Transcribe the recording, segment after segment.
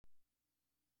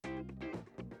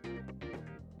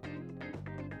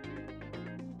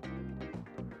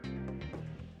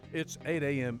It's 8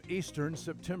 a.m. Eastern,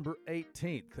 September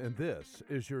 18th, and this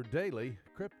is your daily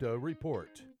crypto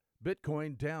report.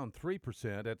 Bitcoin down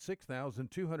 3% at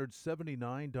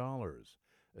 $6,279.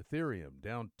 Ethereum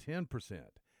down 10%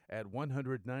 at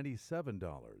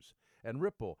 $197. And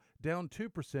Ripple down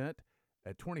 2%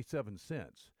 at 27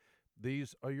 cents.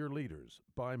 These are your leaders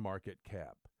by market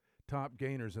cap. Top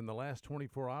gainers in the last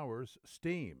 24 hours,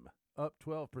 Steam up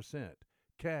 12%,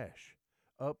 Cash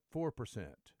up 4%.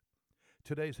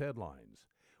 Today's headlines.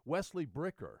 Wesley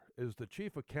Bricker is the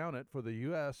chief accountant for the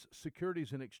U.S.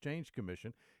 Securities and Exchange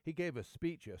Commission. He gave a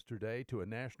speech yesterday to a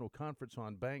national conference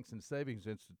on banks and savings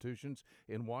institutions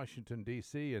in Washington,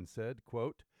 D.C. and said,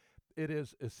 quote, "It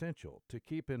is essential to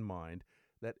keep in mind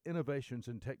that innovations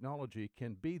in technology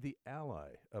can be the ally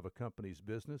of a company's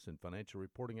business and financial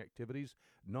reporting activities,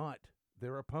 not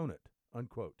their opponent,"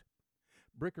 unquote.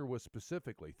 Bricker was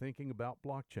specifically thinking about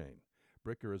blockchain.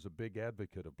 Bricker is a big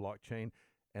advocate of blockchain,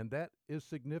 and that is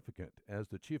significant as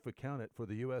the chief accountant for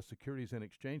the U.S. Securities and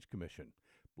Exchange Commission.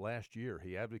 Last year,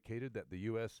 he advocated that the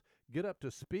U.S. get up to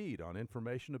speed on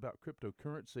information about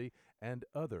cryptocurrency and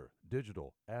other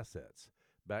digital assets.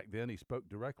 Back then, he spoke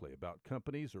directly about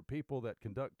companies or people that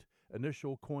conduct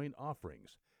initial coin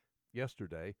offerings.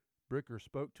 Yesterday, Bricker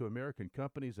spoke to American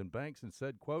companies and banks and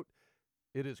said, quote,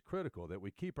 "It is critical that we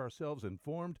keep ourselves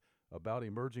informed about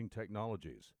emerging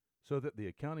technologies so that the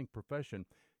accounting profession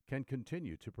can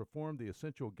continue to perform the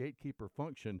essential gatekeeper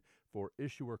function for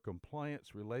issuer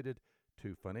compliance related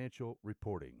to financial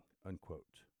reporting,"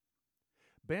 unquote.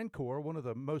 Bancor, one of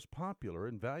the most popular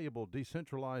and valuable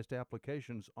decentralized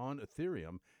applications on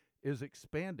Ethereum, is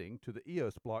expanding to the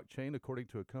EOS blockchain, according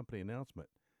to a company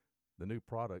announcement. The new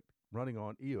product running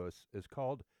on EOS is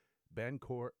called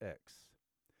Bancor X.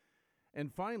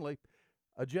 And finally,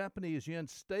 a Japanese yen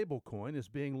stablecoin is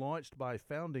being launched by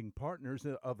founding partners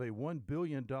of a $1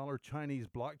 billion Chinese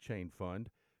blockchain fund.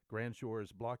 Grand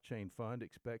Shore's blockchain fund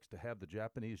expects to have the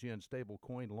Japanese yen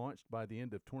stablecoin launched by the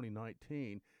end of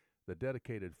 2019. The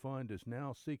dedicated fund is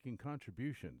now seeking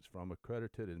contributions from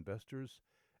accredited investors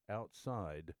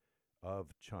outside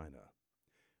of China.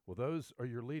 Well, those are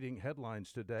your leading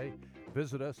headlines today.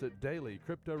 Visit us at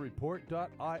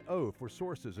dailycryptoreport.io for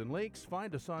sources and links.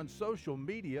 Find us on social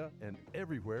media and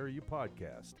everywhere you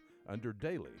podcast under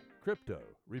Daily Crypto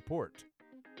Report.